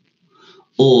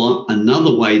 or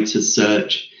another way to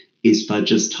search is by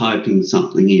just typing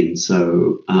something in.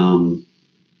 So,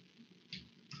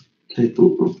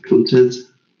 table of contents,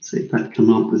 see if that come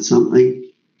up with something.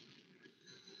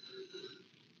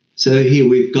 So here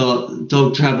we've got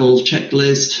dog travel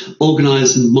checklist,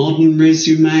 organised modern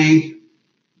resume.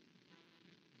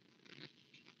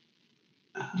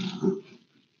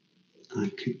 I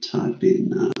could type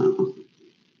in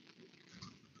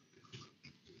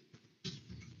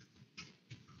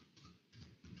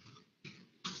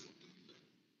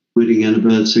wedding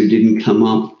anniversary didn't come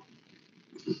up.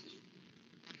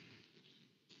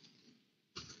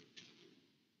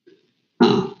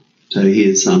 So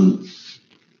here's some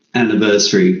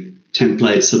anniversary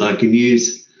templates that I can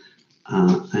use.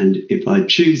 And if I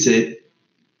choose it,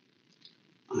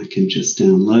 I can just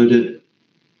download it.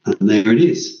 And there it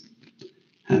is.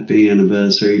 Happy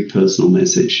anniversary, personal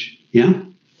message. Yeah.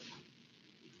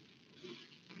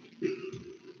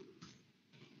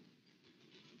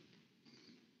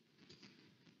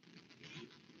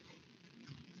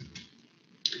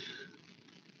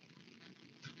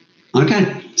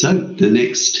 Okay, so the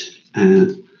next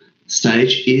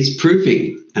stage is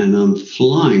proofing, and I'm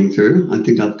flying through. I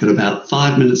think I've got about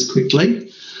 5 minutes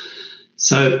quickly.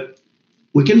 So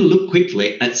we're going to look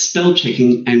quickly at spell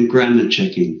checking and grammar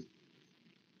checking.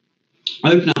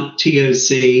 Open up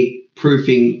TOC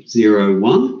Proofing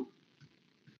 01.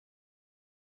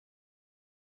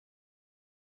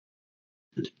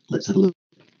 Let's have a look.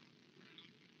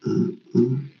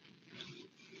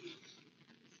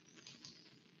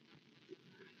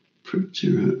 Proof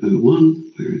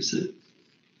 001, where is it?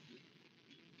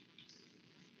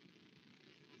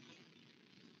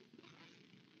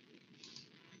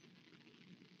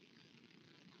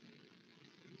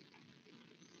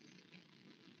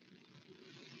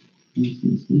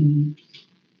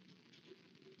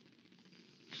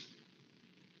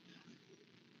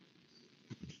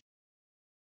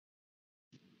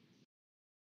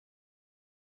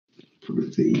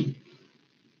 Proofing.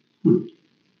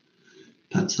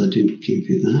 Perhaps I didn't give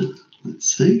you that.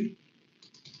 Let's see.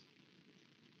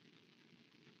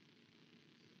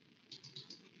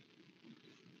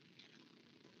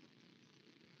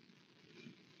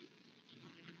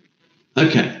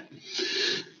 Okay.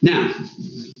 Now,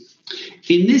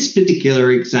 in this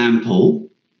particular example,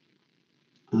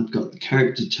 I've got the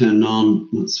character turned on.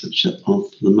 Let's switch that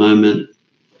off for the moment.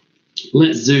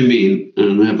 Let's zoom in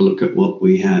and have a look at what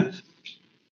we have.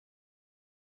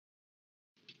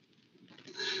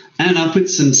 And I put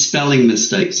some spelling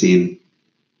mistakes in.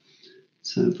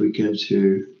 So if we go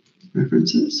to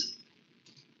references,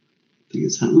 I think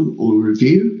it's that one, or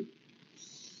review.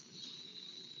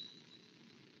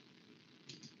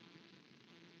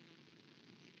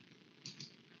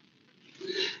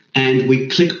 And we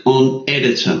click on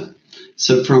editor.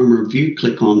 So from review,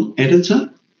 click on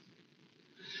editor.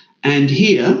 And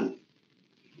here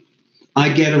I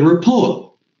get a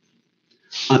report.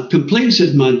 I've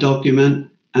completed my document,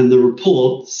 and the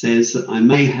report says that I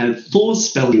may have 4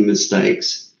 spelling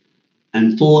mistakes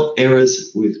and 4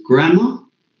 errors with grammar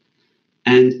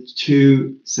and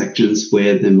 2 sections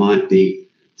where there might be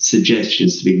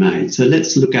suggestions to be made. So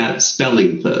let's look at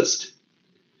spelling first.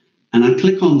 And I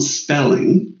click on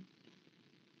spelling,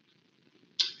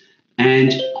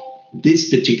 and this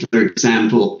particular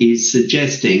example is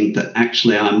suggesting that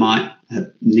actually I might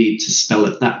need to spell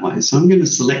it that way. So I'm going to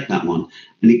select that one,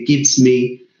 and it gives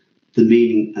me the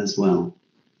meaning as well.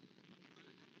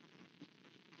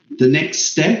 The next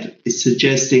step is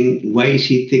suggesting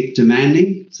weighty, thick,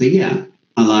 demanding. So yeah,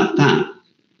 I like that.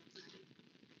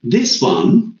 This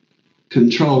one,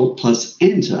 Control plus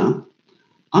Enter,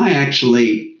 I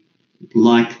actually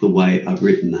like the way I've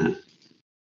written that.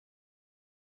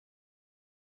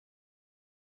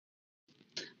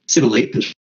 Similarly,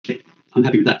 I'm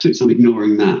happy with that too, so I'm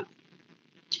ignoring that.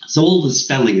 So all the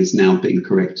spelling is now being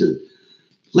corrected.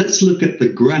 Let's look at the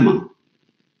grammar.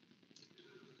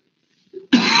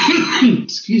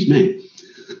 Excuse me.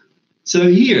 So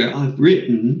here I've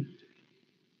written,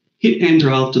 hit enter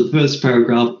after the first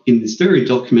paragraph in this very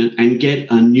document and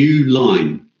get a new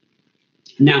line.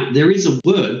 Now, there is a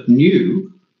word,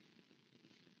 new,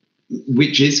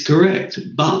 which is correct,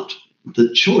 but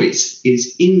the choice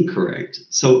is incorrect.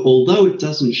 So although it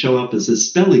doesn't show up as a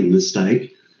spelling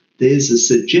mistake, there's a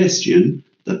suggestion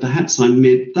that perhaps I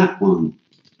meant that one,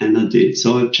 and I did,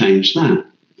 so I've changed that.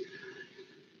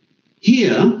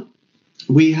 Here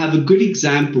we have a good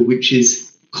example which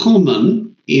is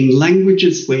common in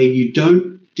languages where you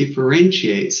don't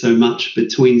differentiate so much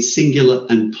between singular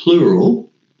and plural.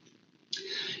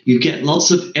 You get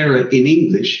lots of error in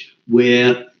English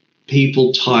where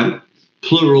people type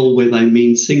plural where they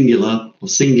mean singular, or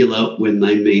singular when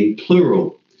they mean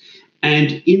plural.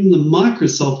 And in the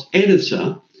Microsoft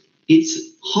editor, it's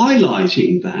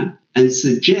highlighting that and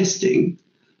suggesting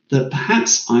that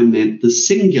perhaps I meant the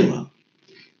singular.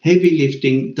 Heavy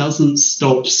lifting doesn't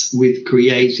stop with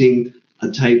creating a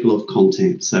table of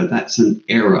contents, so that's an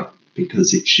error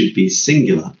because it should be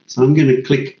singular. So I'm going to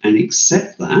click and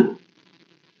accept that.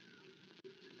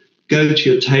 Go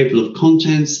to your table of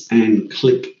contents and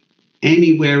click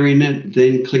anywhere in it,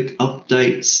 then click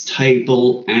Updates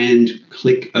Table and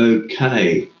click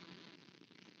OK.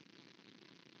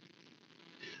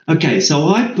 Okay,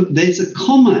 so there's a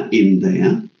comma in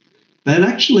there, but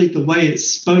actually the way it's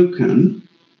spoken,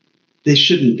 there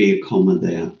shouldn't be a comma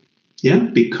there, yeah,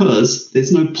 because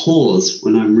there's no pause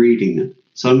when I'm reading it.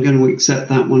 So I'm going to accept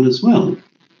that one as well.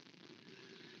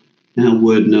 Now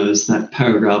Word knows that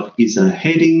paragraph is a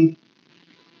heading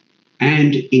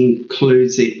and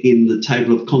includes it in the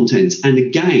table of contents. And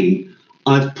again,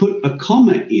 I've put a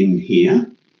comma in here,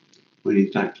 when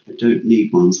in fact I don't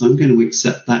need one, so I'm going to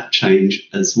accept that change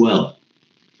as well.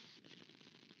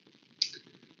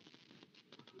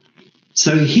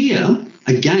 So here,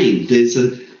 again,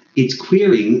 it's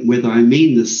querying whether I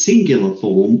mean the singular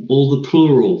form or the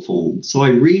plural form. So I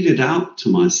read it out to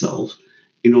myself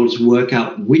in order to work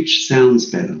out which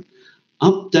sounds better.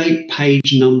 Update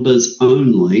page numbers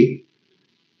only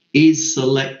is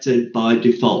selected by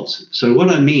default. So what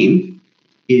I mean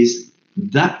is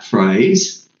that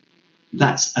phrase,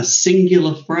 that's a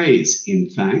singular phrase, in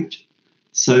fact.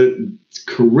 So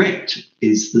correct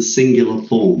is the singular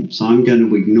form. So I'm going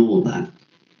to ignore that.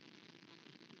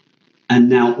 And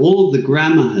now all of the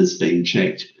grammar has been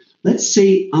checked. Let's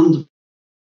see under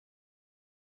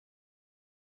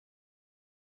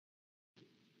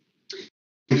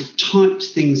I've typed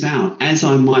things out as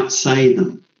I might say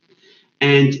them.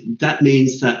 And that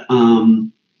means that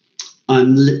I'm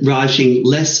writing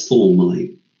less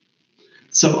formally.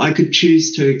 So I could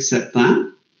choose to accept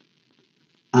that.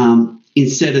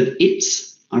 Instead of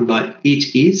it's, I write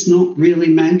it is not really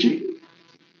magic.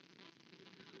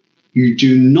 You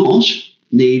do not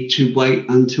need to wait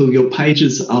until your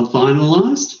pages are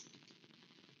finalized.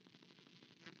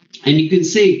 And you can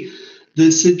see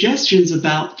the suggestions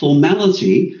about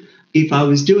formality, if I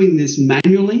was doing this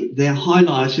manually, they're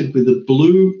highlighted with a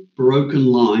blue broken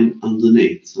line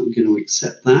underneath. So I'm going to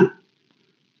accept that.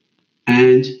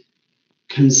 And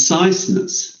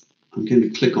conciseness, I'm going to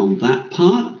click on that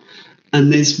part.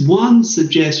 And there's one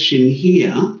suggestion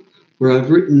here where I've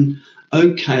written,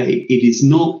 okay, it is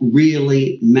not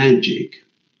really magic.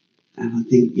 And I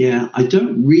think, yeah, I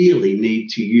don't really need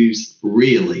to use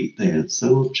really there,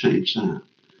 so I'll change that.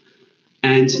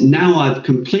 And now I've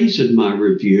completed my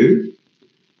review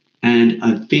and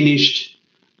I've finished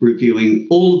reviewing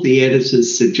all of the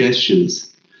editor's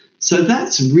suggestions. So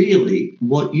that's really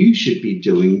what you should be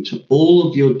doing to all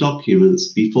of your documents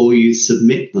before you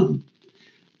submit them.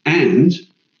 And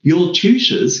Your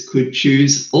tutors could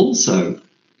choose also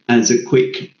as a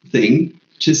quick thing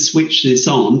to switch this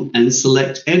on and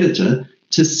select editor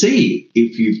to see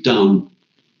if you've done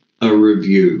a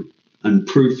review and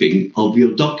proofing of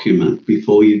your document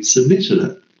before you've submitted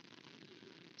it.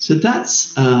 So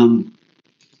that's, I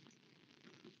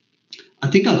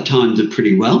think I've timed it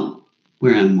pretty well.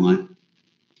 Where am I?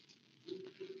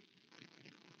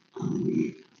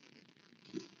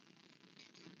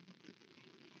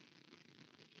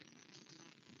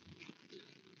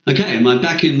 Okay, am I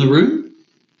back in the room?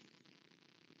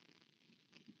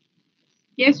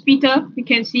 Yes, Peter, we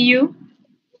can see you.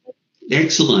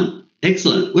 Excellent,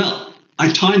 excellent. Well,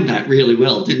 I timed that really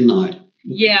well, didn't I?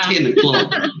 Yeah. 10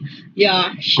 o'clock.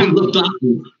 Yeah, sharp. On the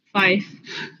button. 5.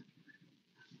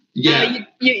 Yeah.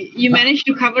 You managed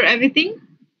to cover everything?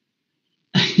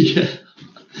 Yeah,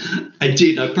 I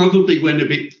did. I probably went a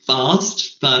bit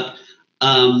fast, but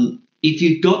if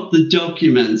you've got the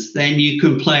documents, then you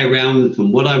can play around with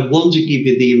them. What I want to give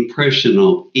you the impression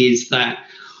of is that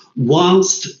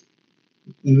whilst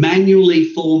manually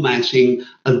formatting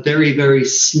a very, very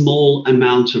small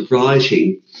amount of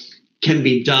writing can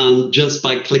be done just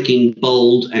by clicking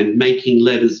bold and making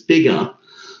letters bigger,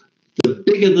 the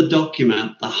bigger the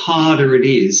document, the harder it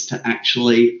is to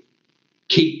actually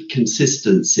keep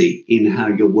consistency in how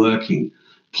you're working.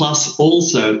 Plus,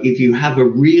 also, if you have a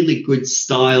really good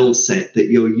style set that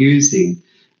you're using,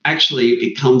 actually it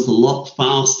becomes a lot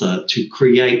faster to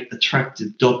create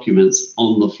attractive documents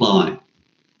on the fly.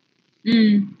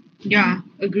 Yeah,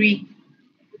 agree.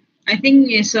 I think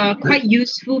it's quite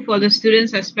useful for the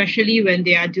students, especially when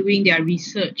they are doing their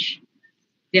research.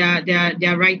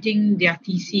 They're writing their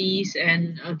theses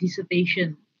and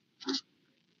dissertation.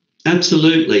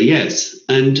 Absolutely, yes.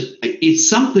 And it's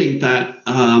something that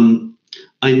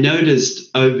I noticed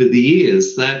over the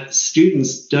years that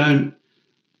students don't,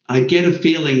 I get a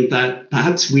feeling that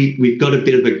perhaps we've got a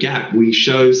bit of a gap. We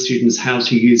show students how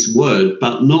to use Word,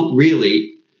 but not really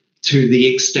to the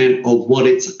extent of what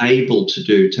it's able to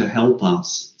do to help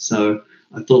us. So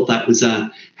I thought that was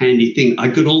a handy thing. I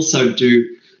could also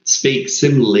speak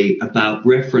similarly about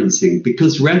referencing,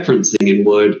 because referencing in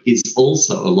Word is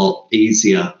also a lot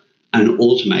easier and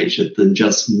automated than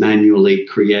just manually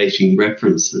creating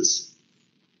references.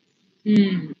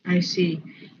 I see.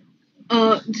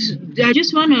 I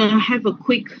just want to have a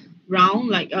quick round,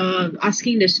 like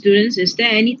asking the students, is there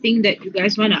anything that you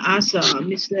guys want to ask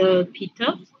Mr.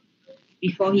 Peter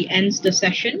before he ends the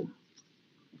session?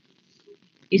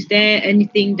 Is there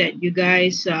anything that you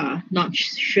guys are not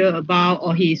sure about,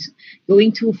 or he's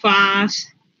going too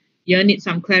fast? You need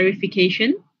some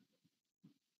clarification?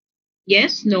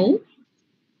 Yes? No?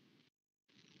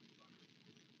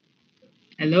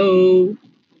 Hello?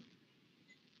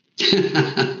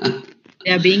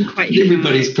 They're being quite shy.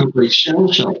 Everybody's probably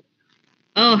shell-shocked.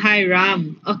 Oh, hi,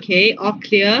 Ram. Okay, all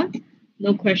clear.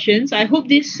 No questions. I hope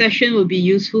this session will be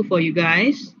useful for you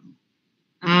guys.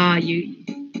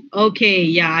 Okay,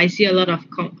 yeah, I see a lot of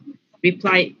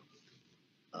reply.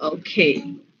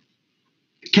 Okay.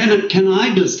 Can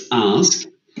I just ask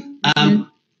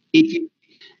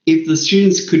if the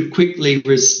students could quickly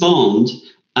respond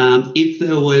if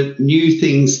there were new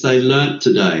things they learnt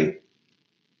today?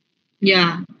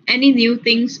 Yeah, any new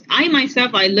things? I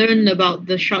myself, I learned about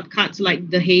the shortcuts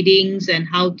like the headings and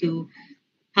how to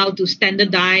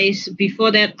standardize.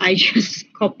 Before that, I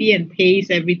just copy and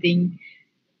paste everything.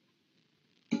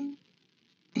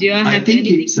 Do you have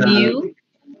anything new?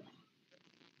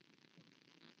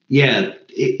 Yeah,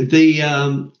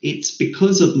 it's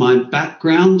because of my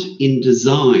background in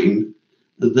design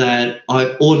that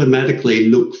I automatically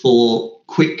look for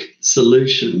quick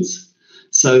solutions.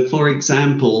 So, for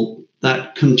example,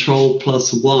 that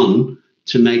Control+1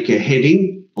 to make a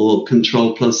heading, or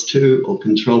Control+2 or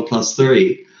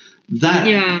Control+3,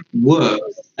 that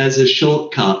works as a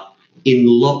shortcut in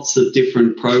lots of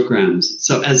different programs.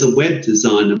 So as a web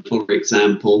designer, for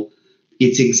example,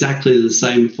 it's exactly the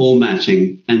same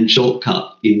formatting and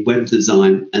shortcut in web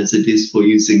design as it is for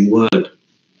using Word.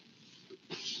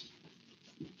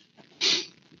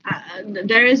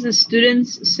 There is a student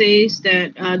says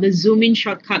that the zoom in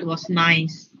shortcut was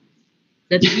nice.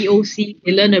 The TOC,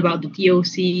 they learn about the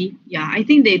TOC. Yeah, I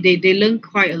think they learned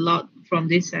quite a lot from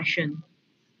this session.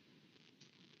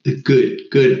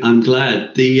 Good. I'm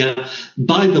glad.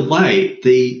 By the way,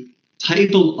 the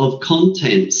table of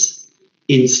contents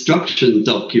instruction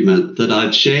document that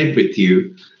I've shared with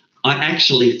you, I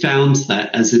actually found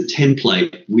that as a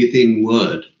template within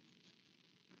Word.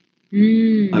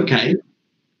 Okay,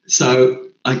 so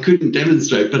I couldn't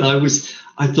demonstrate, but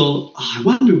I thought, I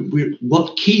wonder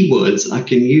what keywords I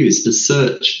can use to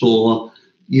search for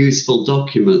useful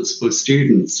documents for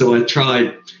students. So I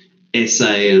tried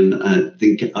essay, and I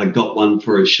think I got one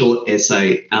for a short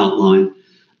essay outline,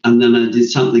 and then I did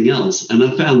something else, and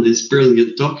I found this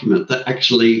brilliant document that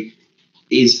actually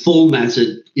is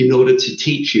formatted in order to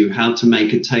teach you how to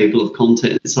make a table of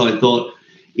contents. So I thought,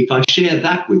 if I share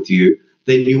that with you,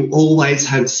 then you always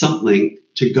have something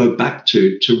to go back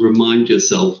to remind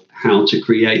yourself how to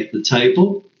create the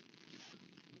table.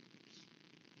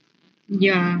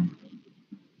 Yeah.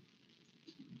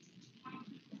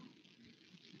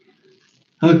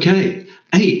 Okay.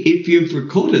 Hey, if you've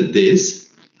recorded this,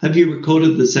 have you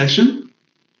recorded the session?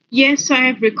 Yes, I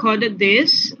have recorded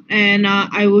this, and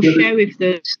I will share with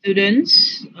the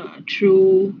students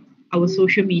through our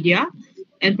social media,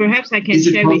 and perhaps I can Is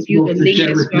it share with you possible the to link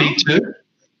share as with well. me too?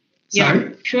 Yeah,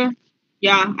 Sorry? sure.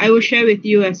 Yeah, I will share with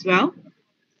you as well.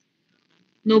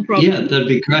 No Yeah, problem. that'd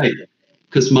be great,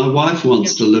 because my wife Yeah.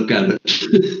 wants to look at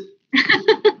it.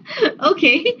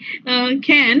 Okay,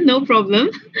 no problem.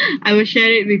 I will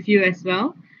share it with you as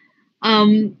well.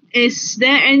 Is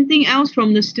there anything else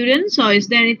from the students, or is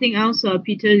there anything else,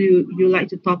 Peter, you like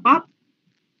to top up?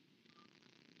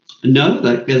 No,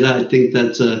 I think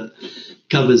that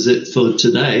covers it for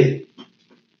today.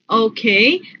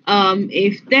 Okay.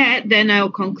 If that, then I'll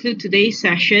conclude today's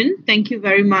session. Thank you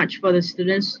very much for the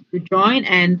students who joined,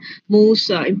 and most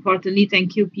importantly,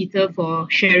 thank you, Peter, for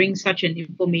sharing such an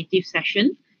informative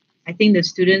session. I think the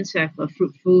students have a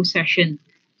fruitful session.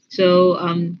 So,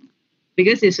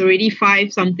 because it's already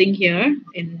five something here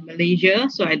in Malaysia,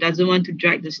 so I doesn't want to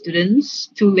drag the students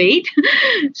too late.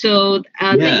 So,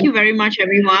 Yeah. thank you very much,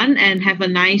 everyone, and have a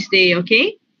nice day.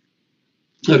 Okay.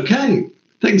 Okay.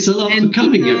 Thanks a lot for And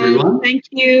coming, Peter, everyone. thank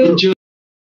you. Enjoy.